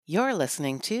You're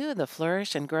listening to the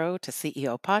Flourish and Grow to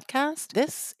CEO podcast.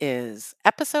 This is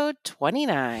episode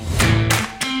 29.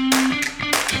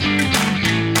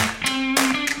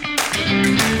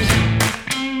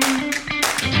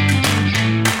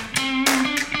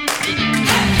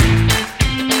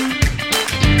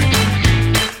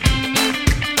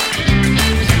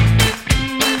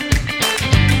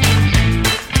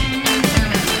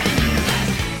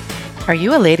 Are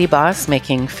you a lady boss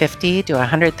making $50,000 to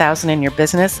 $100,000 in your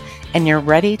business and you're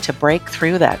ready to break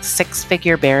through that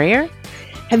six-figure barrier?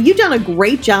 Have you done a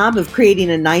great job of creating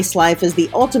a nice life as the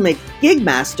ultimate gig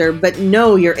master, but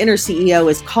know your inner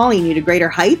CEO is calling you to greater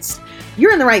heights?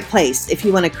 You're in the right place if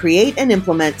you want to create and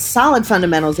implement solid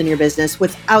fundamentals in your business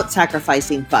without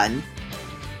sacrificing fun.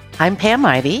 I'm Pam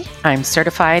Ivy. I'm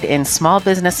certified in small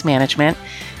business management,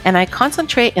 and I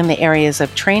concentrate in the areas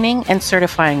of training and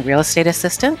certifying real estate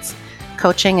assistants,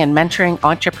 coaching and mentoring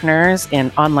entrepreneurs in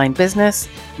online business,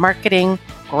 marketing,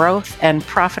 growth, and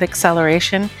profit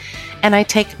acceleration. And I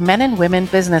take men and women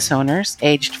business owners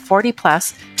aged 40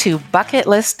 plus to bucket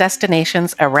list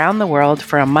destinations around the world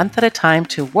for a month at a time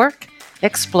to work,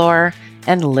 explore,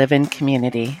 and live in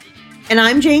community. And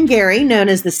I'm Jane Gary, known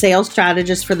as the sales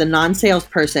strategist for the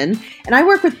non-salesperson, and I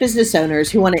work with business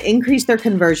owners who want to increase their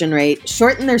conversion rate,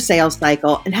 shorten their sales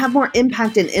cycle, and have more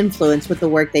impact and influence with the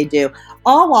work they do,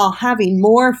 all while having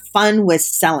more fun with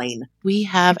selling. We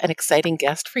have an exciting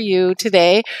guest for you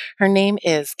today. Her name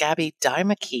is Gabby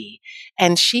Dymeke,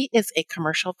 and she is a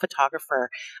commercial photographer.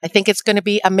 I think it's going to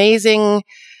be amazing,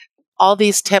 all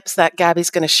these tips that Gabby's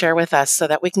going to share with us so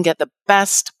that we can get the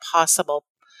best possible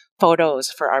photos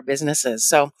for our businesses.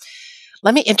 So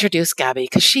let me introduce Gabby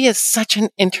because she is such an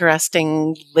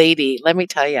interesting lady. Let me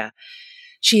tell you,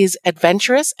 she's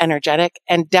adventurous, energetic,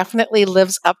 and definitely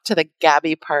lives up to the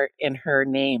Gabby part in her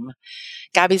name.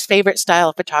 Gabby's favorite style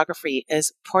of photography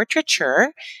is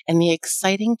portraiture and the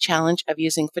exciting challenge of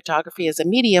using photography as a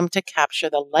medium to capture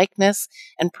the likeness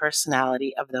and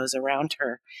personality of those around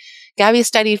her. Gabby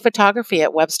studied photography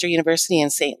at Webster University in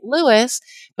St. Louis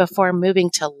before moving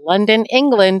to London,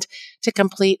 England to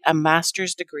complete a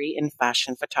master's degree in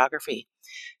fashion photography.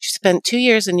 She spent 2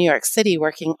 years in New York City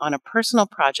working on a personal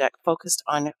project focused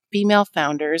on female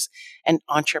founders and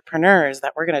entrepreneurs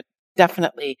that we're going to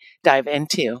definitely dive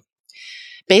into.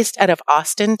 Based out of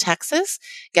Austin, Texas,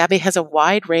 Gabby has a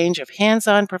wide range of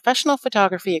hands-on professional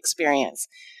photography experience.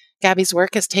 Gabby's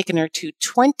work has taken her to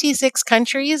 26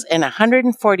 countries and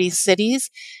 140 cities,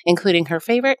 including her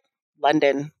favorite,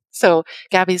 London. So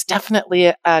Gabby's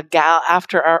definitely a gal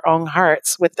after our own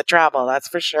hearts with the travel, that's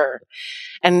for sure.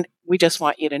 And we just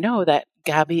want you to know that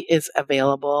Gabby is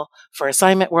available for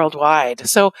assignment worldwide.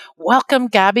 So welcome,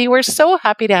 Gabby. We're so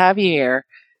happy to have you here.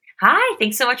 Hi,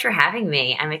 thanks so much for having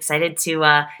me. I'm excited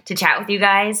to chat with you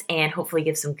guys and hopefully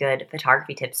give some good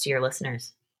photography tips to your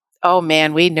listeners. Oh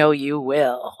man, we know you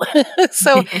will.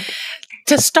 So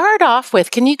to start off with,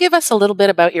 can you give us a little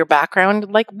bit about your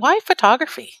background? Like, why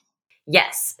photography?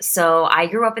 Yes. So I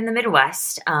grew up in the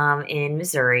Midwest in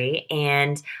Missouri,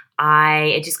 and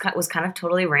it just was kind of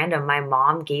totally random. My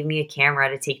mom gave me a camera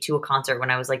to take to a concert when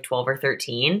I was like 12 or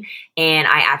 13, and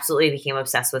I absolutely became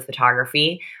obsessed with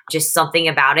photography. Just something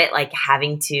about it, like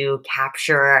having to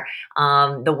capture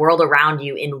the world around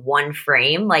you in one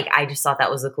frame. Like I just thought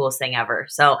that was the coolest thing ever.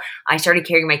 So I started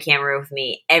carrying my camera with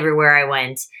me everywhere I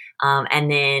went. And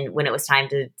then when it was time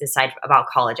to decide about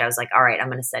college, I was like, all right, I'm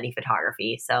going to study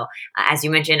photography. So as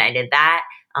you mentioned, I did that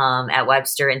at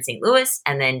Webster in St. Louis,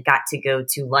 and then got to go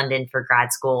to London for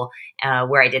grad school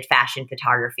where I did fashion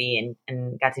photography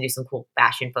and got to do some cool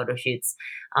fashion photo shoots.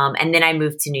 And then I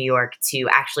moved to New York to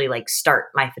actually like start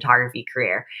my photography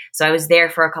career. So I was there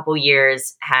for a couple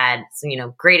years, had some,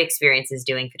 great experiences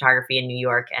doing photography in New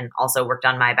York, and also worked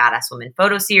on my Badass Woman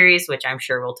photo series, which I'm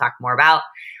sure we'll talk more about.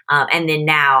 And then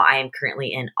now I am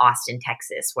currently in Austin,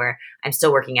 Texas, where I'm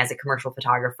still working as a commercial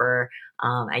photographer.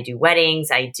 I do weddings.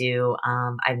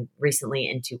 I'm recently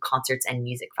into concerts and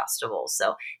music festivals.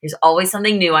 So there's always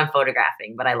something new I'm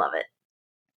photographing, but I love it.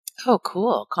 Oh,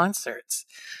 cool. Concerts.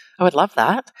 I would love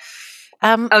that.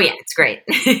 Oh yeah, it's great.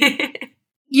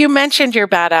 You mentioned your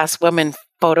Badass Woman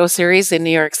photo series in New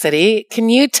York City. Can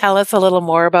you tell us a little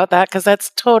more about that? Because that's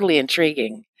totally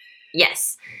intriguing.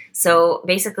 Yes. So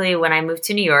basically, when I moved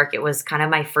to New York, it was kind of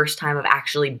my first time of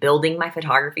actually building my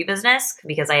photography business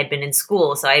because I had been in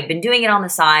school. So I had been doing it on the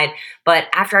side. But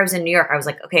after I was in New York, I was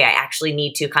like, okay, I actually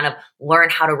need to kind of learn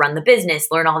how to run the business,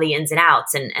 learn all the ins and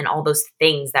outs and all those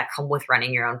things that come with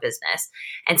running your own business.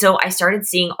 And so I started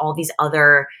seeing all these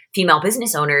other female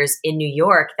business owners in New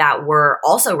York that were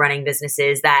also running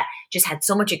businesses that just had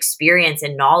so much experience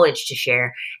and knowledge to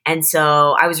share. And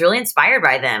so I was really inspired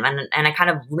by them, and I kind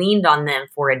of leaned on them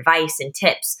for advice and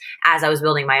tips as I was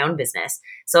building my own business.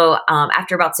 So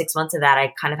after about 6 months of that,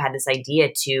 I kind of had this idea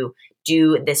to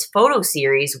do this photo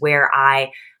series where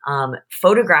I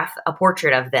photograph a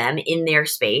portrait of them in their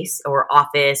space or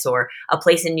office or a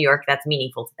place in New York that's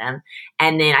meaningful to them.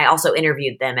 And then I also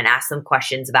interviewed them and asked them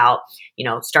questions about,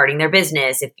 starting their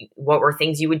business, what were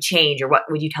things you would change or what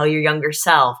would you tell your younger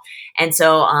self? And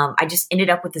so I just ended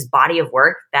up with this body of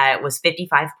work that was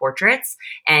 55 portraits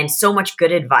and so much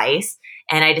good advice.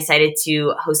 And I decided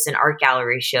to host an art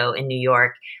gallery show in New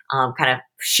York, kind of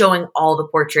showing all the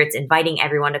portraits, inviting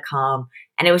everyone to come.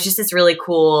 And it was just this really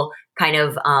cool kind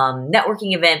of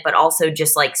networking event, but also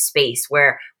just like space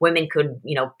where women could,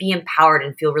 be empowered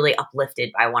and feel really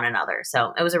uplifted by one another.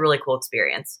 So it was a really cool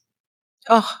experience.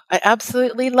 Oh, I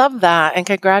absolutely love that. And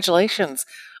congratulations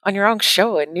on your own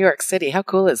show in New York City. How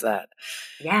cool is that?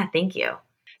 Yeah, thank you.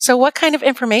 So what kind of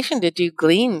information did you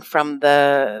glean from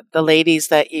the ladies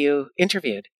that you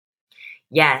interviewed?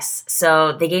 Yes.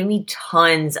 So they gave me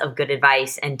tons of good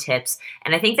advice and tips.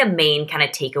 And I think the main kind of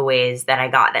takeaways that I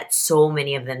got that so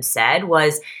many of them said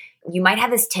was, you might have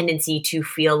this tendency to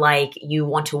feel like you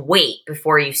want to wait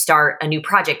before you start a new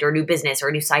project or a new business or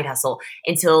a new side hustle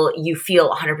until you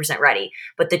feel 100% ready.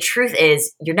 But the truth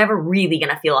is, you're never really going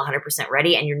to feel 100%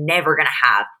 ready, and you're never going to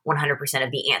have 100%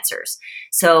 of the answers.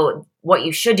 So what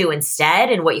you should do instead,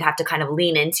 and what you have to kind of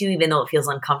lean into, even though it feels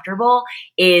uncomfortable,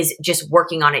 is just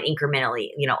working on it incrementally,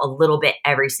 a little bit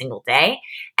every single day.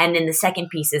 And then the second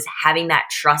piece is having that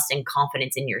trust and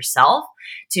confidence in yourself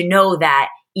to know that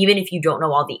even if you don't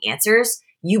know all the answers,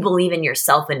 you believe in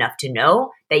yourself enough to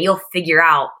know that you'll figure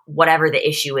out whatever the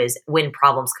issue is when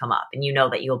problems come up, and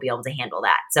that you'll be able to handle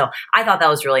that. So I thought that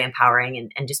was really empowering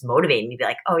and just motivating me to be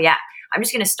like, oh yeah, I'm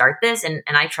just going to start this, and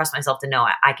I trust myself to know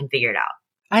I can figure it out.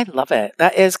 I love it.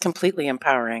 That is completely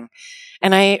empowering.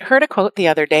 And I heard a quote the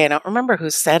other day, and I don't remember who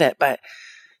said it, but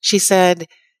she said,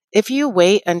 if you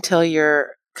wait until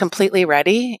you're completely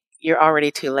ready, you're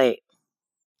already too late.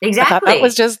 Exactly. I thought that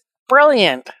was just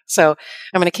brilliant. So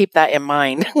I'm going to keep that in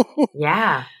mind.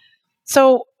 Yeah.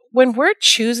 So when we're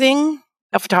choosing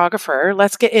a photographer,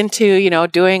 let's get into,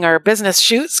 doing our business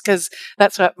shoots, because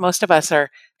that's what most of us are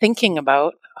thinking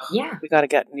about. Yeah. We got to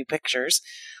get new pictures.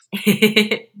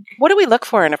 What do we look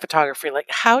for in a photographer? Like,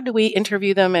 how do we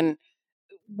interview them, and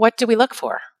what do we look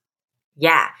for?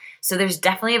 Yeah. So there's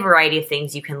definitely a variety of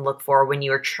things you can look for when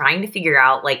you are trying to figure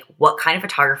out like what kind of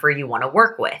photographer you want to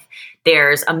work with.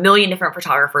 There's a million different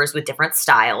photographers with different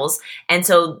styles. And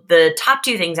so the top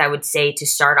two things I would say to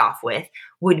start off with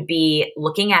would be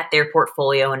looking at their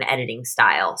portfolio and editing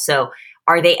style. So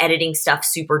are they editing stuff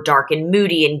super dark and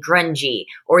moody and grungy?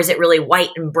 Or is it really white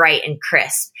and bright and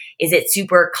crisp? Is it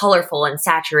super colorful and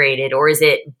saturated? Or is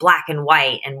it black and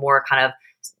white and more kind of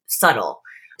subtle?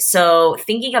 So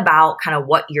thinking about kind of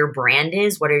what your brand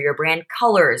is, what are your brand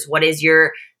colors? What is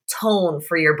your tone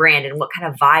for your brand, and what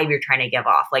kind of vibe you're trying to give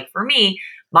off? Like for me,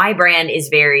 my brand is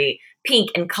very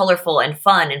pink and colorful and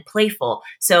fun and playful.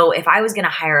 So if I was going to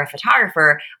hire a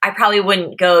photographer, I probably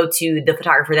wouldn't go to the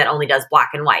photographer that only does black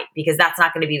and white, because that's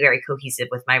not going to be very cohesive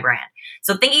with my brand.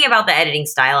 So thinking about the editing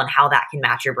style and how that can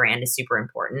match your brand is super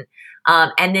important.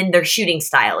 And then their shooting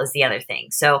style is the other thing.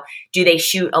 So do they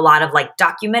shoot a lot of like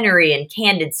documentary and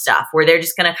candid stuff where they're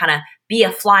just going to kind of be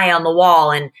a fly on the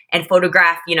wall and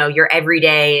photograph, your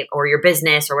everyday or your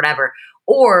business or whatever?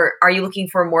 Or are you looking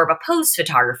for more of a pose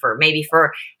photographer, maybe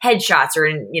for headshots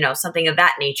or, something of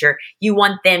that nature? You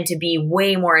want them to be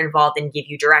way more involved and give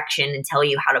you direction and tell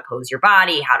you how to pose your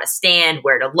body, how to stand,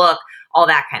 where to look, all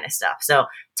that kind of stuff. So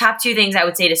top two things I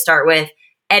would say to start with: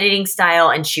 editing style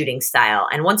and shooting style.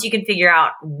 And once you can figure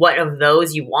out what of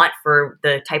those you want for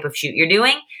the type of shoot you're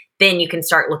doing, then you can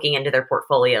start looking into their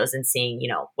portfolios and seeing,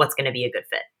 what's going to be a good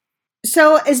fit.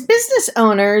 So as business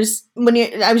owners,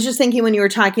 I was just thinking when you were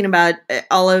talking about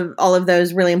all of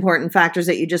those really important factors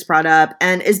that you just brought up,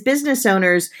 and as business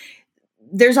owners,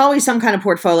 there's always some kind of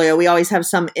portfolio. We always have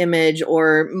some image,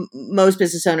 or most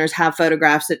business owners have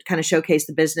photographs that kind of showcase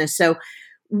the business. So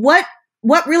what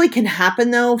really can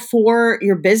happen though for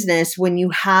your business when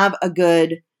you have a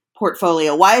good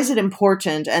portfolio? Why is it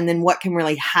important? And then what can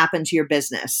really happen to your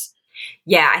business?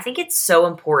 Yeah, I think it's so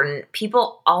important.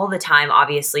 People all the time,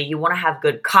 obviously, you want to have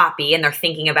good copy, and they're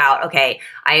thinking about, okay,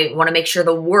 I want to make sure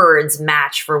the words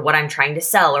match for what I'm trying to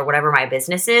sell or whatever my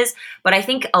business is. But I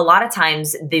think a lot of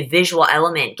times the visual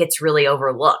element gets really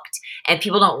overlooked, and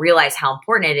people don't realize how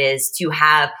important it is to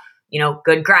have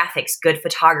good graphics, good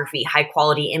photography, high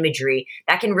quality imagery,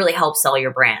 that can really help sell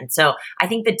your brand. So I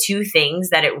think the two things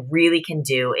that it really can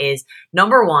do is,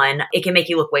 number one, it can make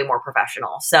you look way more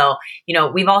professional. So,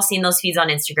 we've all seen those feeds on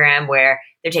Instagram where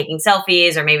they're taking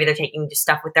selfies, or maybe they're taking just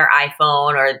stuff with their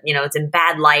iPhone, or, it's in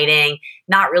bad lighting,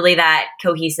 not really that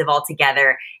cohesive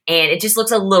altogether. And it just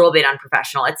looks a little bit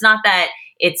unprofessional. It's not that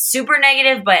it's super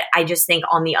negative, but I just think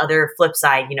on the other flip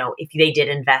side, if they did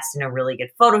invest in a really good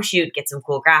photo shoot, get some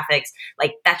cool graphics,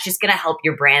 like that's just going to help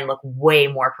your brand look way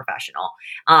more professional.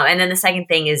 And then the second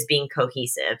thing is being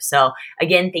cohesive. So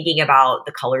again, thinking about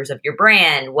the colors of your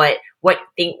brand, what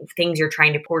things you're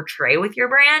trying to portray with your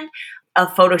brand. A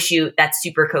photo shoot that's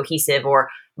super cohesive, or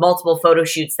multiple photo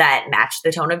shoots that match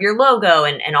the tone of your logo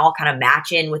and all kind of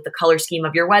match in with the color scheme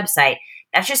of your website.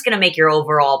 That's just going to make your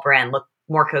overall brand look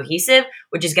more cohesive,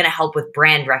 which is going to help with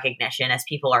brand recognition as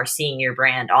people are seeing your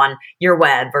brand on your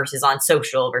web versus on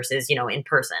social versus, in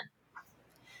person.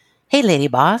 Hey, Lady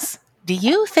Boss, do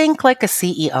you think like a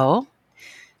CEO?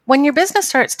 When your business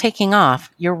starts taking off,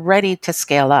 you're ready to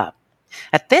scale up.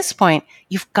 At this point,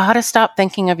 you've got to stop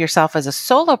thinking of yourself as a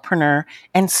solopreneur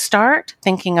and start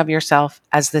thinking of yourself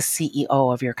as the CEO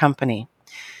of your company.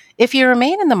 If you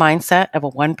remain in the mindset of a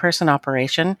one-person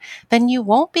operation, then you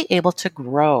won't be able to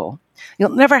grow.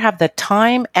 You'll never have the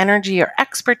time, energy, or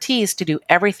expertise to do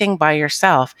everything by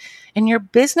yourself, and your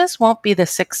business won't be the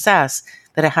success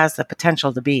that it has the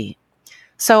potential to be.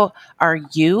 So, are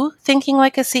you thinking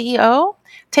like a CEO?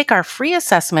 Take our free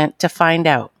assessment to find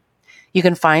out. You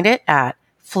can find it at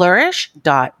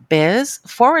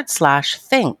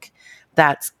flourish.biz/think.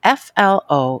 That's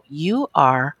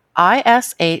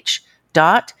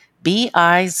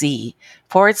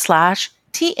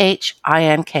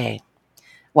FLOURISH.biz/THINK.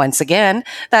 Once again,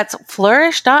 that's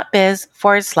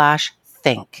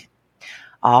flourish.biz/think.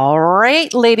 All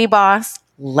right, Lady Boss,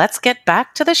 let's get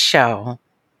back to the show.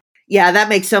 Yeah, that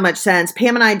makes so much sense.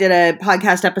 Pam and I did a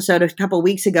podcast episode a couple of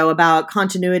weeks ago about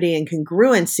continuity and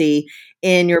congruency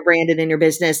in your brand and in your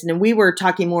business. And we were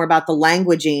talking more about the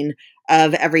languaging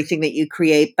of everything that you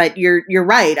create. But you're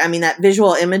right. I mean, that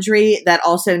visual imagery, that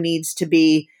also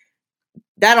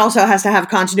has to have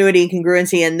continuity and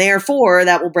congruency, and therefore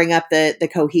that will bring up the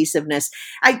cohesiveness.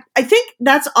 I think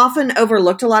that's often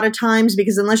overlooked a lot of times,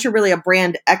 because unless you're really a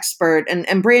brand expert,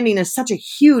 and branding is such a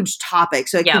huge topic,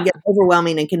 so it can get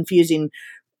overwhelming and confusing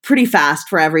pretty fast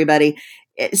for everybody.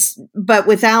 But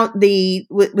without the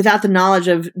knowledge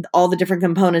of all the different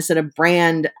components that a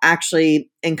brand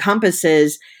actually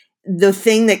encompasses, the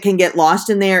thing that can get lost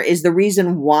in there is the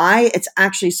reason why it's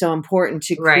actually so important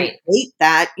to create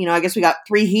that. I guess we got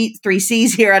three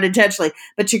C's here unintentionally,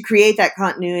 but to create that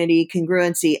continuity,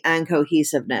 congruency, and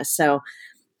cohesiveness. So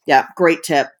yeah, great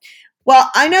tip. Well,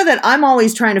 I know that I'm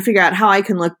always trying to figure out how I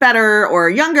can look better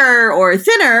or younger or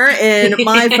thinner in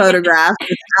my photographs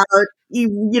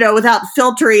without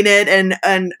filtering it and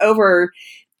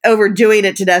overdoing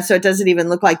it to death so it doesn't even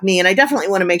look like me. And I definitely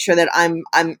want to make sure that I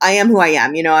am who I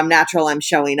am. I'm natural, I'm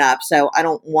showing up. So I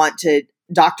don't want to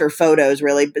doctor photos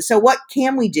really. But so what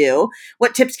can we do?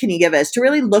 What tips can you give us to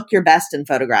really look your best in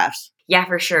photographs? Yeah,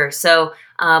 for sure. So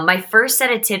my first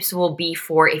set of tips will be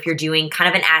for if you're doing kind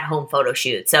of an at-home photo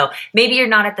shoot. So maybe you're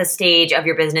not at the stage of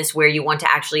your business where you want to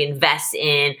actually invest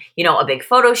in, a big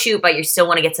photo shoot, but you still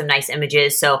want to get some nice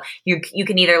images. So you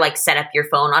can either like set up your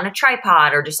phone on a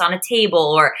tripod or just on a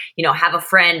table, or, have a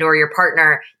friend or your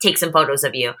partner take some photos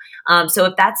of you. So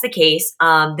if that's the case,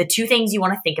 the two things you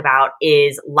want to think about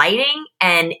is lighting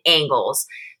and angles.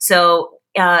 So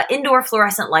indoor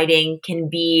fluorescent lighting can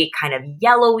be kind of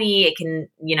yellowy. It can,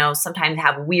 sometimes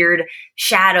have weird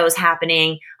shadows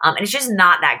happening. And it's just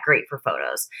not that great for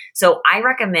photos. So I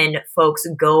recommend folks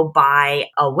go by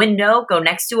a window, go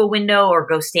next to a window, or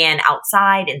go stand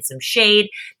outside in some shade.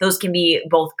 Those can be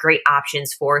both great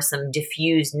options for some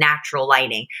diffused natural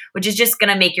lighting, which is just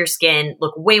going to make your skin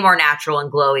look way more natural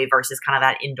and glowy versus kind of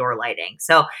that indoor lighting.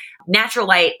 So natural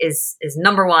light is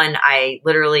number one. I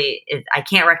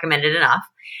can't recommend it enough.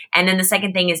 And then the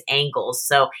second thing is angles.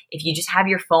 So if you just have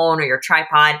your phone or your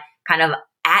tripod kind of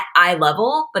at eye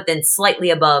level, but then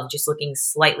slightly above, just looking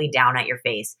slightly down at your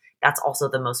face, that's also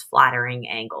the most flattering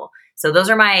angle. So those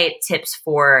are my tips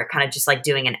for kind of just like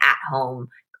doing an at-home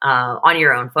on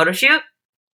your own photo shoot.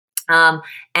 And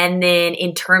then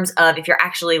in terms of if you're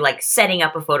actually like setting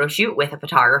up a photo shoot with a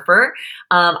photographer,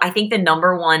 I think the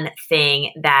number one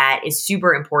thing that is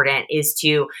super important is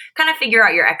to kind of figure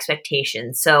out your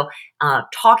expectations. So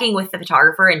talking with the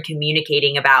photographer and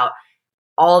communicating about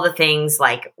all the things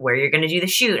like where you're going to do the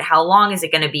shoot, how long is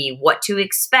it going to be, what to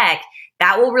expect,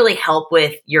 that will really help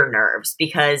with your nerves.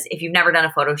 Because if you've never done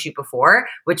a photo shoot before,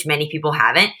 which many people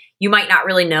haven't, you might not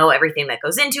really know everything that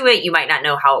goes into it. You might not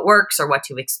know how it works or what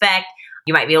to expect.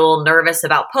 You might be a little nervous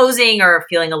about posing or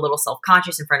feeling a little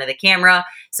self-conscious in front of the camera.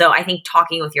 So I think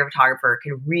talking with your photographer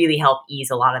can really help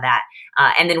ease a lot of that.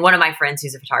 And then one of my friends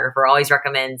who's a photographer always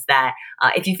recommends that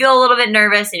if you feel a little bit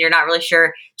nervous and you're not really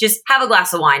sure, just have a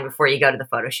glass of wine before you go to the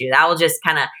photo shoot. That will just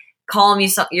kind of calm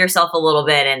yourself a little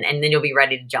bit, and then you'll be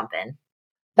ready to jump in.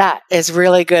 That is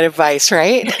really good advice,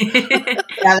 right? Yeah,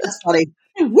 that's funny.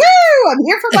 Woo! I'm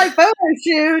here for my photo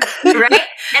shoot. Right?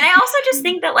 And I also just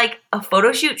think that like a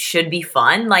photo shoot should be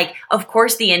fun. Like, of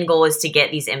course, the end goal is to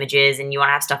get these images and you want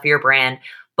to have stuff for your brand.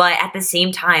 But at the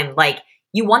same time, like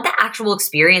you want the actual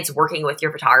experience working with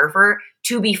your photographer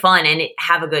to be fun and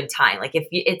have a good time. Like if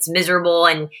it's miserable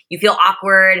and you feel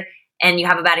awkward and you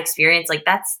have a bad experience, like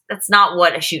that's not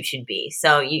what a shoot should be.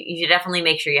 So you should definitely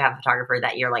make sure you have a photographer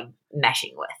that you're like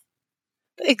meshing with.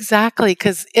 Exactly,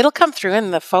 because it'll come through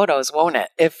in the photos, won't it?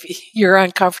 If you're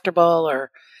uncomfortable or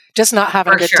just not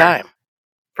having a good time.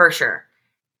 For sure.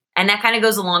 And that kind of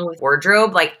goes along with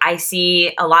wardrobe. Like I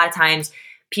see a lot of times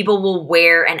people will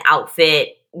wear an outfit,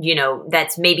 you know,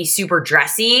 that's maybe super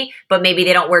dressy, but maybe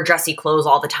they don't wear dressy clothes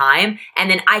all the time. And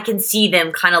then I can see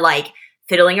them kind of like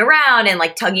fiddling around and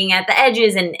like tugging at the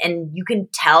edges, and you can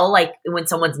tell like when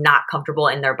someone's not comfortable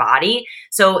in their body.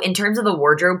 So in terms of the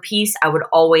wardrobe piece, I would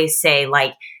always say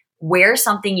like wear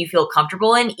something you feel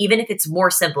comfortable in, even if it's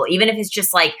more simple, even if it's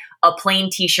just like a plain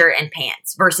t-shirt and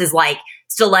pants versus like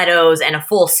stilettos and a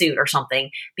full suit or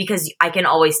something, because I can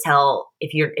always tell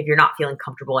if you're not feeling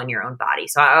comfortable in your own body.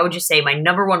 So I would just say my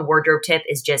number one wardrobe tip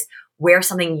is just wear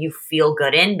something you feel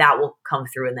good in. That will come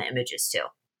through in the images too.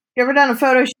 You ever done a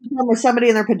photo shoot with somebody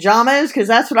in their pajamas? Because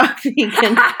that's what I'm thinking.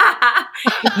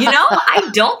 You know, I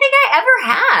don't think I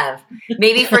ever have.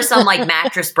 Maybe for some like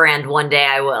mattress brand one day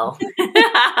I will.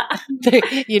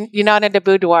 You're not into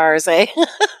boudoirs, eh?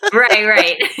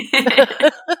 Right.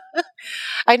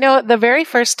 I know the very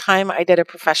first time I did a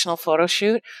professional photo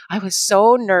shoot, I was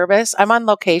so nervous. I'm on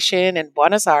location in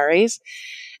Buenos Aires,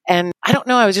 and I don't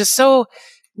know, I was just so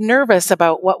nervous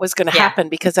about what was going to happen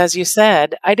because, as you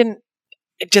said, I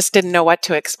just didn't know what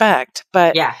to expect.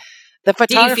 But the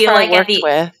photographer I worked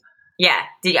with. Yeah.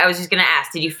 I was just going to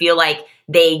ask, did you feel like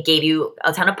they gave you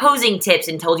a ton of posing tips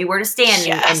and told you where to stand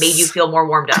and made you feel more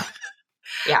warmed up?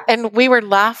 Yeah. And we were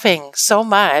laughing so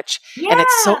much. Yeah.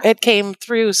 And it came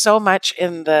through so much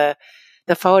in the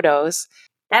photos.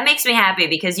 That makes me happy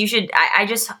because you should, I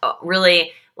just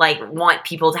really like want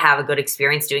people to have a good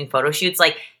experience doing photo shoots.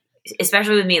 Like,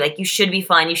 especially with me, like you should be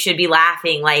fun. You should be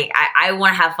laughing. Like I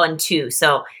want to have fun too.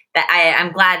 So that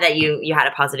I'm glad that you had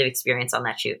a positive experience on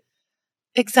that shoot.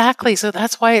 Exactly. So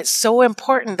that's why it's so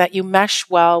important that you mesh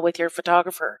well with your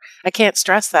photographer. I can't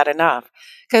stress that enough.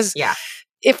 Because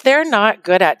if they're not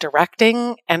good at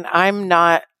directing and I'm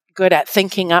not good at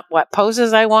thinking up what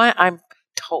poses I want, I'm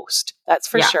toast. That's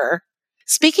for sure.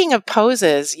 Speaking of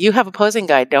poses, you have a posing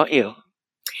guide, don't you?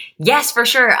 Yes, for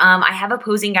sure. I have a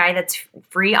posing guide that's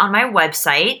free on my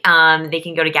website. They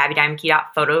can go to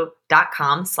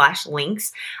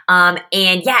gabbydymeke.photo.com/links. And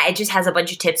it just has a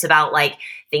bunch of tips about like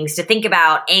things to think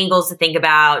about, angles to think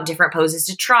about, different poses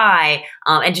to try,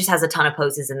 and just has a ton of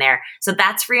poses in there. So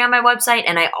that's free on my website.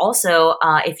 And I also,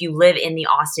 if you live in the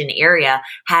Austin area,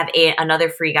 have another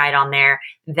free guide on there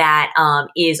that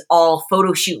is all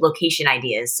photo shoot location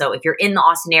ideas. So if you're in the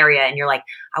Austin area and you're like,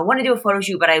 I want to do a photo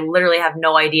shoot, but I literally have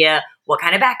no idea what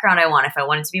kind of background I want, if I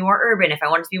want it to be more urban, if I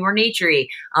want it to be more naturey,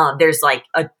 there's like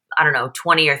 20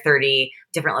 or 30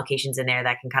 different locations in there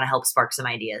that can kind of help spark some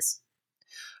ideas.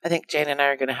 I think Jane and I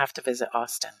are going to have to visit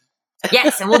Austin.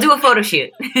 Yes, and we'll do a photo shoot.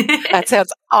 That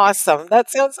sounds awesome.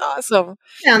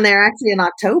 Down there actually in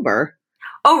October.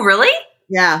 Oh, really?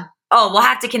 Yeah. Oh, we'll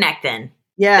have to connect then.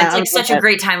 Yeah. It's like such a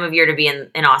great time of year to be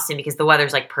in Austin because the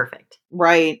weather's like perfect.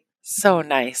 Right. So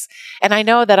nice. And I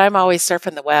know that I'm always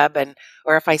surfing the web,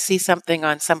 or if I see something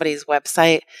on somebody's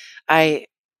website, I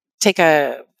take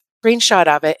a screenshot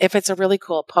of it if it's a really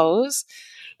cool pose.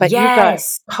 But you've got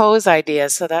pose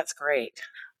ideas, so that's great.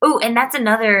 Oh, and that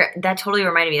totally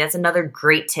reminded me, that's another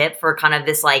great tip for kind of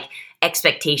this like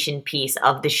expectation piece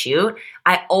of the shoot.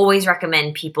 I always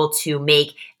recommend people to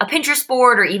make a Pinterest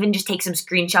board or even just take some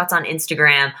screenshots on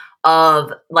Instagram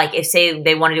of like, if say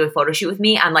they want to do a photo shoot with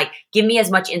me, I'm like, give me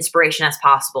as much inspiration as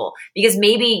possible, because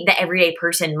maybe the everyday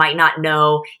person might not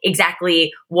know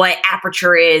exactly what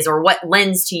aperture is or what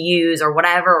lens to use or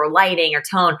whatever, or lighting or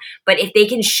tone. But if they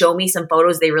can show me some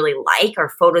photos they really like,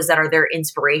 or photos that are their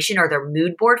inspiration or their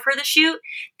mood board for the shoot,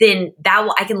 then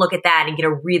I can look at that and get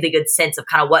a really good sense of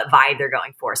kind of what vibe they're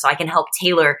going for. So I can help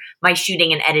tailor my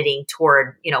shooting and editing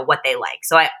toward, what they like.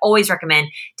 So I always recommend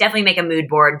definitely make a mood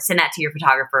board, send that to your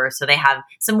photographer photographers so they have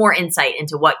some more insight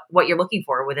into what you're looking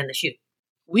for within the shoot.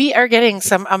 We are getting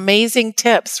some amazing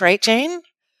tips, right, Jane?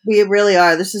 We really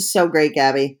are. This is so great,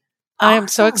 Gabby. I am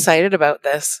so excited about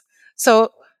this.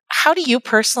 So how do you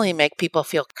personally make people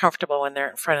feel comfortable when they're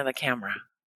in front of the camera?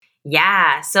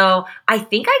 Yeah. So I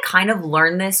think I kind of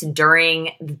learned this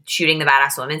during shooting the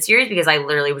Badass Women series because I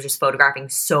literally was just photographing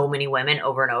so many women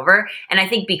over and over. And I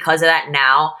think because of that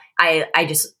now, I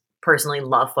just personally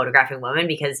love photographing women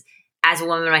because as a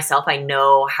woman myself, I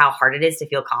know how hard it is to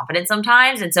feel confident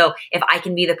sometimes. And so if I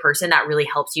can be the person that really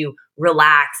helps you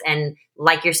relax and,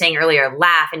 like you're saying earlier,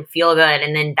 laugh and feel good,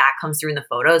 and then that comes through in the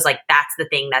photos, like that's the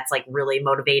thing that's like really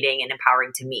motivating and empowering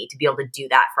to me to be able to do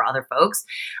that for other folks.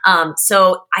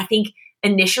 So I think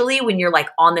initially when you're like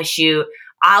on the shoot,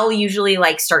 I'll usually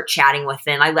like start chatting with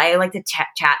them. I like to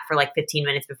chat for like 15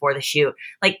 minutes before the shoot.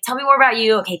 Like, tell me more about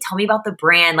you. Okay, tell me about the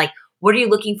brand. Like, what are you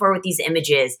looking for with these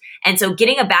images? And so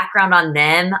getting a background on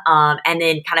them and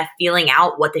then kind of feeling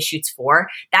out what the shoot's for,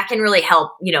 that can really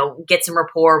help, get some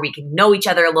rapport. We can know each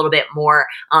other a little bit more.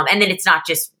 And then it's not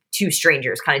just two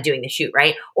strangers kind of doing the shoot,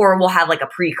 right? Or we'll have like a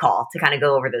pre-call to kind of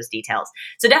go over those details.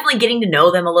 So definitely getting to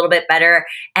know them a little bit better.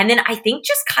 And then I think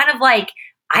just kind of like,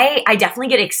 I definitely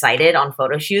get excited on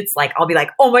photo shoots. Like I'll be like,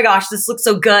 oh my gosh, this looks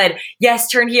so good. Yes,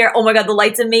 turn here. Oh my God, the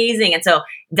light's amazing. And so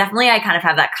definitely I kind of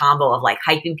have that combo of like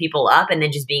hyping people up and then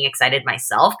just being excited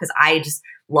myself because I just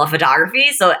love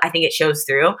photography. So I think it shows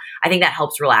through. I think that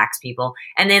helps relax people.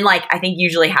 And then like, I think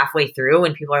usually halfway through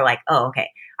when people are like, oh, okay,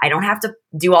 I don't have to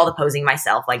do all the posing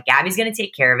myself. Like Gabby's going to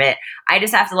take care of it. I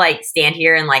just have to like stand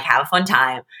here and like have a fun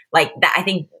time. Like that, I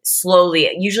think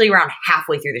slowly, usually around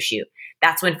halfway through the shoot,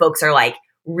 that's when folks are like,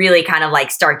 really kind of like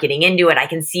start getting into it. I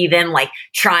can see them like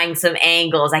trying some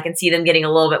angles. I can see them getting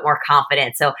a little bit more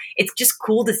confident. So it's just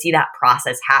cool to see that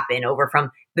process happen over from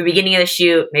the beginning of the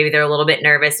shoot. Maybe they're a little bit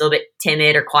nervous, a little bit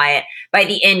timid or quiet. By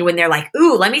the end, when they're like,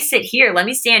 ooh, let me sit here. Let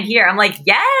me stand here. I'm like,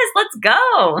 yes, let's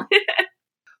go.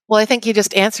 Well, I think you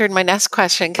just answered my next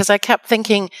question because I kept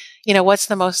thinking, what's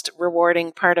the most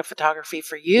rewarding part of photography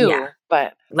for you? Yeah.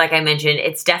 But like I mentioned,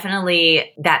 it's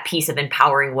definitely that piece of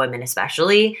empowering women,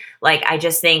 especially. Like, I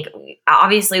just think,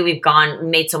 obviously, we've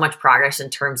made so much progress in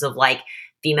terms of like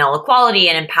female equality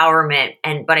and empowerment,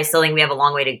 but I still think we have a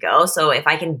long way to go. So if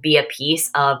I can be a piece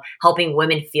of helping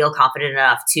women feel confident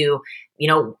enough to,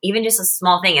 even just a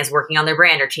small thing as working on their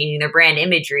brand or changing their brand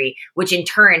imagery, which in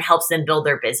turn helps them build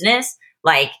their business,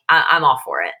 like I'm all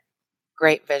for it.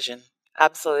 Great vision.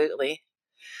 Absolutely.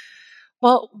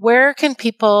 Well, where can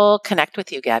people connect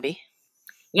with you, Gabby?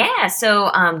 Yeah,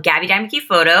 so Gabby Dimeke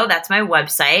Photo, that's my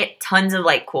website. Tons of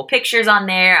like cool pictures on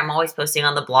there. I'm always posting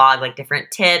on the blog like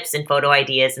different tips and photo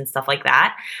ideas and stuff like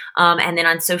that. And then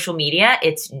on social media,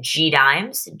 it's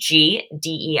GDimes,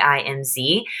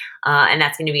 GDeimz. And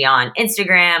that's going to be on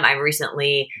Instagram. I've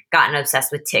recently gotten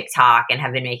obsessed with TikTok and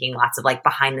have been making lots of like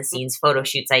behind the scenes photo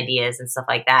shoots ideas and stuff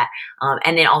like that.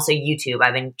 And then also YouTube.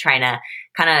 I've been trying to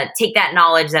kind of take that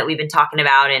knowledge that we've been talking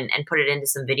about and put it into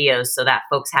some videos so that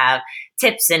folks have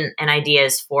tips and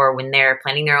ideas for when they're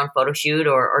planning their own photo shoot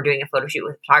or doing a photo shoot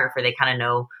with a photographer. They kind of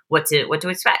know what to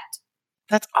expect.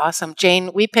 That's awesome.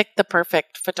 Jane, we picked the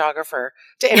perfect photographer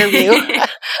to interview.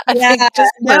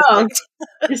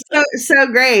 It's so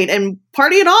great. And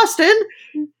party in Austin.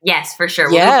 Yes, for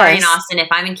sure. We'll do a party in Austin. If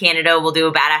I'm in Canada, we'll do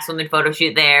a Badass Women photo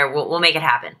shoot there. We'll make it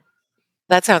happen.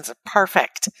 That sounds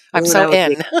perfect. I'm so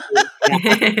in.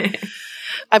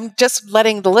 I'm just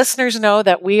letting the listeners know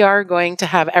that we are going to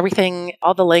have everything,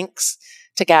 all the links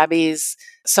to Gabby's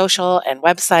social and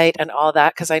website and all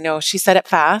that, because I know she said it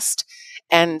fast,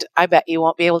 and I bet you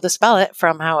won't be able to spell it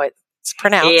from how it's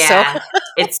pronounced. Yeah, so.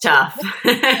 It's tough.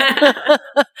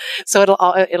 So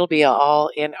it'll be all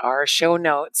in our show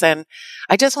notes. And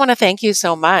I just want to thank you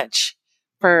so much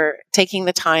for taking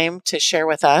the time to share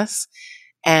with us.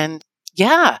 And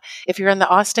yeah, if you're in the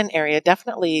Austin area,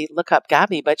 definitely look up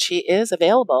Gabby, but she is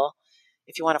available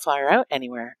if you want to fly her out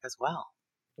anywhere as well.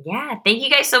 Yeah, thank you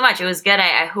guys so much. It was good.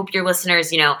 I hope your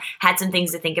listeners, had some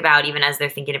things to think about even as they're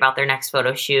thinking about their next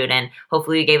photo shoot, and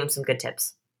hopefully you gave them some good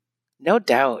tips. No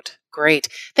doubt. Great.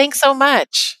 Thanks so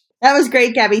much. That was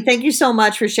great, Gabby. Thank you so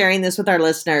much for sharing this with our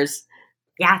listeners.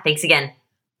 Yeah, thanks again.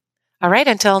 All right,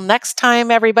 until next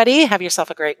time, everybody, have yourself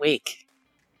a great week.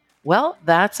 Well,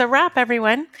 that's a wrap,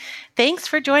 everyone. Thanks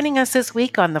for joining us this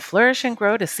week on the Flourish and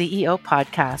Grow to CEO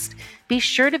podcast. Be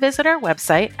sure to visit our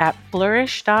website at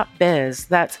flourish.biz.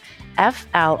 That's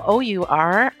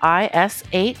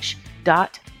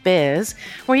FLOURISH.biz,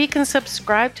 where you can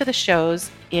subscribe to the shows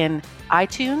in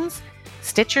iTunes,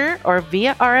 Stitcher, or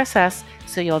via RSS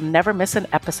so you'll never miss an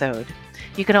episode.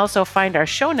 You can also find our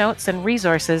show notes and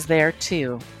resources there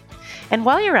too. And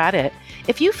while you're at it,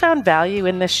 if you found value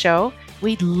in this show,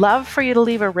 we'd love for you to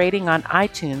leave a rating on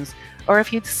iTunes, or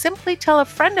if you'd simply tell a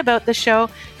friend about the show,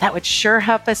 that would sure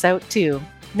help us out too.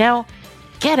 Now,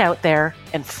 get out there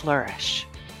and flourish.